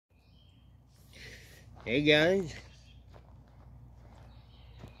Hey guys,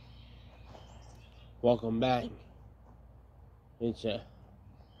 welcome back. It's a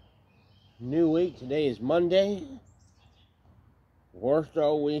new week. Today is Monday. Worked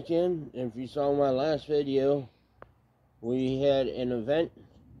all weekend. If you saw my last video, we had an event.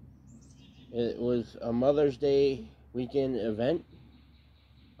 It was a Mother's Day weekend event.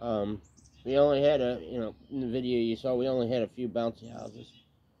 We only had in the video you saw, we only had a few bouncy houses.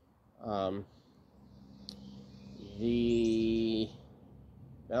 The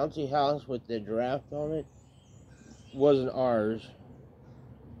bouncy house with the giraffe on it wasn't ours.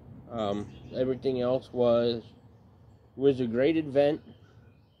 Everything else was a great event.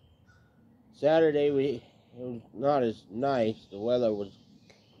 Saturday it was not as nice. The weather was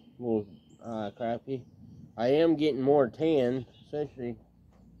a little crappy. I am getting more tan, especially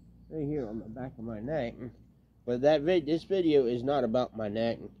right here on the back of my neck. But this video is not about my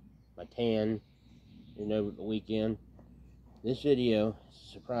neck, my tan, over the weekend. This video is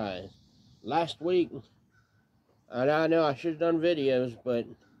a surprise. Last week, and I know I should have done videos, but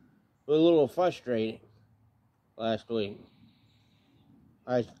it was a little frustrating last week.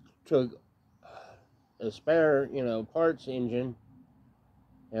 I took a spare, parts engine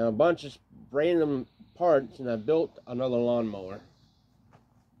and a bunch of random parts, and I built another lawnmower.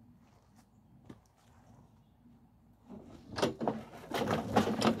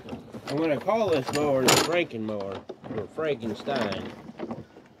 I'm going to call this mower the Franken mower, or Frankenstein.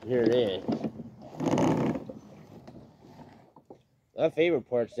 Here it is. My favorite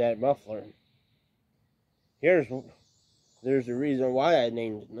part's that muffler. There's a reason why I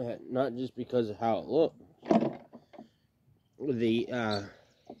named it that, not just because of how it looks.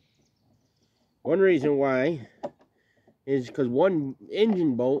 One reason why is because one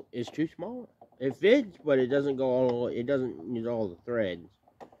engine bolt is too small. It fits, but it doesn't go all the way. It doesn't use all the threads.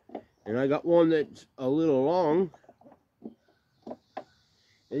 And I got one that's a little long.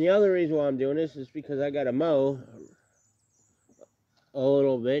 And the other reason why I'm doing this is because I got to mow a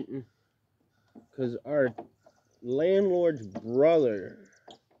little bit, because our landlord's brother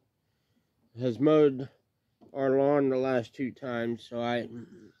has mowed our lawn the last 2 times, so I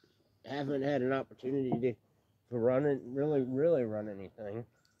haven't had an opportunity to run it, really run anything.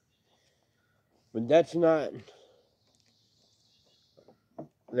 But that's not.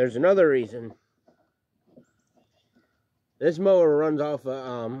 There's another reason. This mower runs off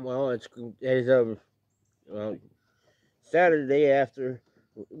Saturday after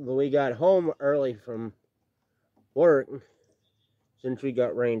we got home early from work. Since we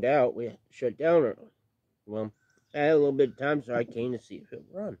got rained out, we shut down early. Well, I had a little bit of time, so I came to see if it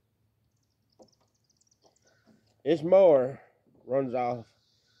would run. This mower runs off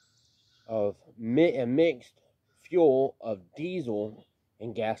of a mixed fuel of diesel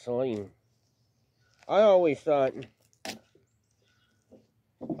and gasoline. I always thought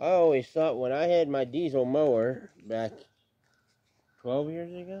when I had my diesel mower back 12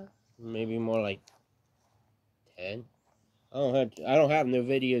 years ago, maybe more like 10. I don't have no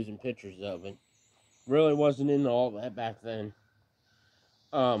videos and pictures of it. Really wasn't into all that back then.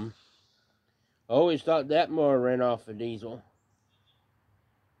 I always thought that mower ran off of diesel.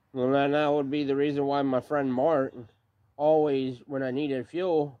 Well, that would be the reason why my friend Mark always, when I needed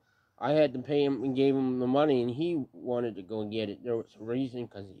fuel, I had to pay him and gave him the money, and he wanted to go and get it. There was a reason,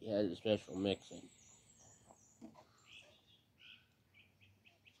 because he had a special mixing.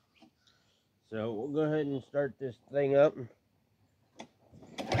 So we'll go ahead and start this thing up.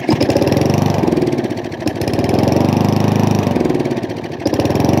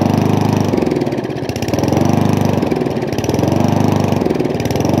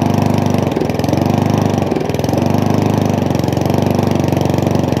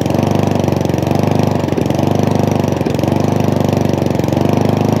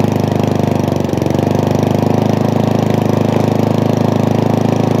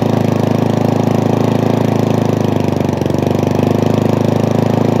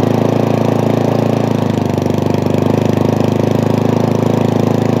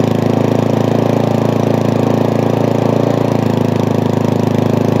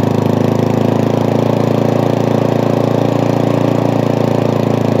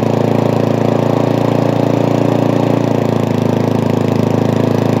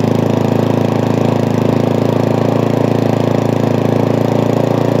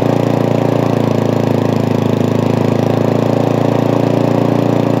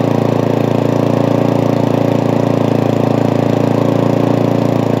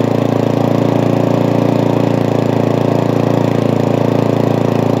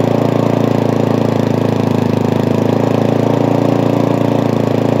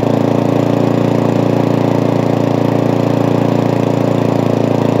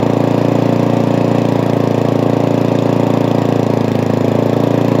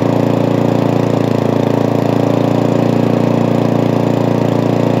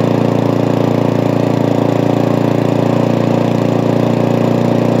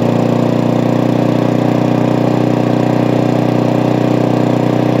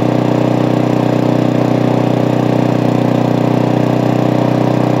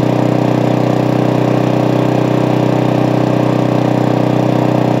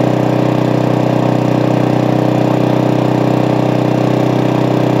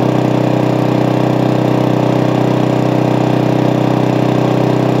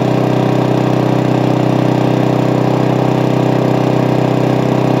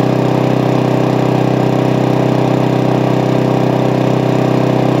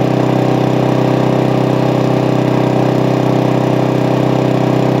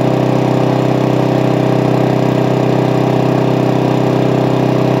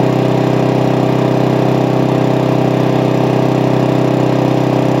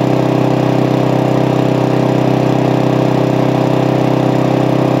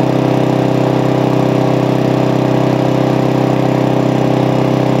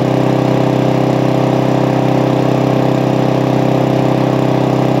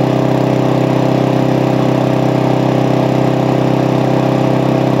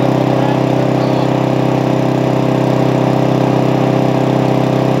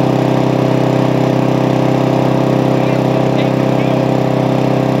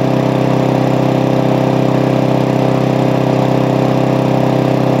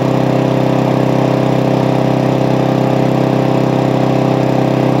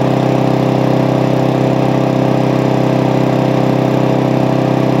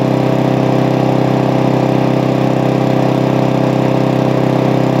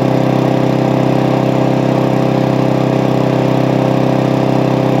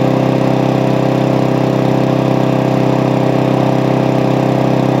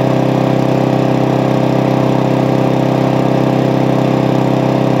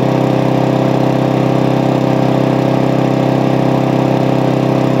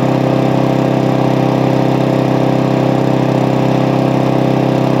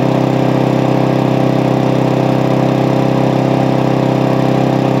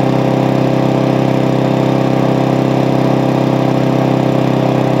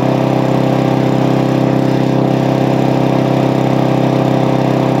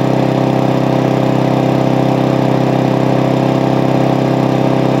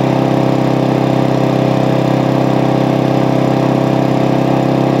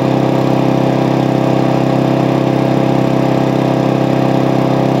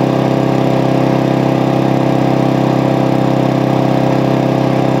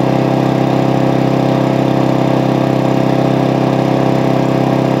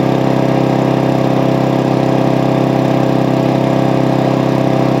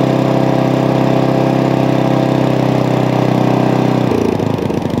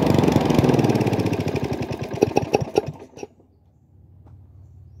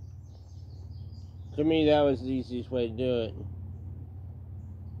 me, that was the easiest way to do it.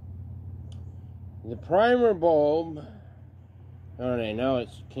 The primer bulb. Alright, now it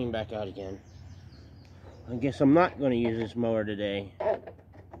came back out again. I guess I'm not going to use this mower today.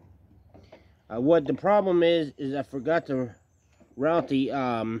 What the problem is I forgot to route the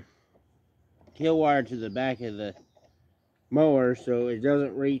tail wire to the back of the mower so it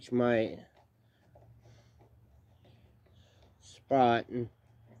doesn't reach my spot.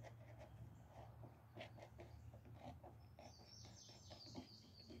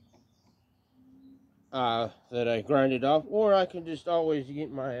 That I grinded off, or I can just always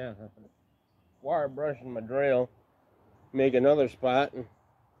get my wire brush and my drill, make another spot.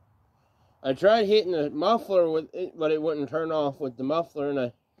 I tried hitting the muffler with it, but it wouldn't turn off with the muffler, and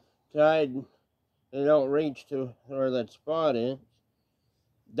I tried, it don't reach to where that spot is.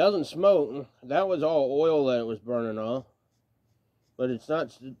 It doesn't smoke. That was all oil that it was burning off, but it's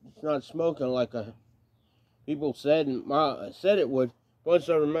not smoking like people said it would. Plus,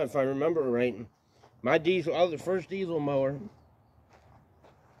 if I remember right, my the first diesel mower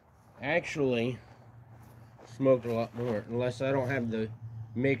actually smoked a lot more, unless I don't have the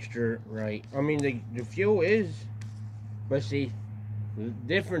mixture right. I mean, the fuel is, but see, the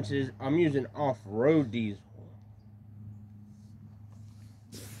difference is I'm using off-road diesel.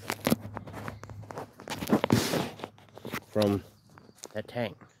 From that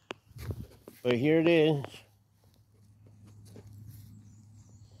tank. But here it is.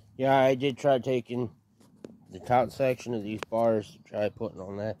 Yeah, I did try taking the top section of these bars to try putting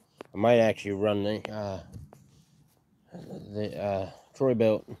on that. I might actually run the Troy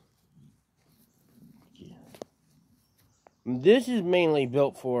belt. This is mainly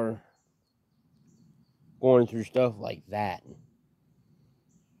built for going through stuff like that.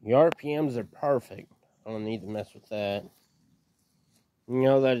 The RPMs are perfect. I don't need to mess with that. You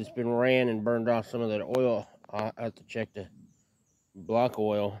know that it's been ran and burned off some of that oil. I have to check the block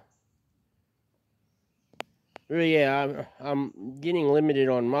oil. Really, yeah, I'm getting limited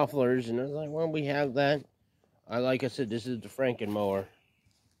on mufflers, and I was like, well, we have that. Like I said, this is the franken mower.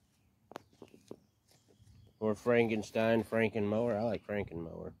 Or franken mower. I like franken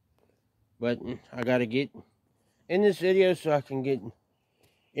mower. But I gotta get in this video so I can get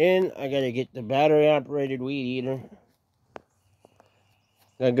in. I gotta get the battery operated weed eater.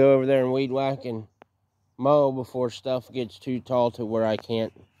 Gotta go over there and weed whack and mow before stuff gets too tall to where I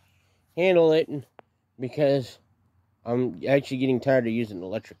can't handle it, because I'm actually getting tired of using an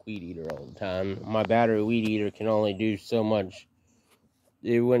electric weed eater all the time. My battery weed eater can only do so much.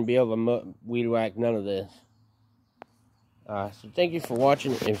 It wouldn't be able to weed whack none of this. So thank you for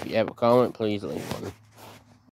watching. If you have a comment, please leave one.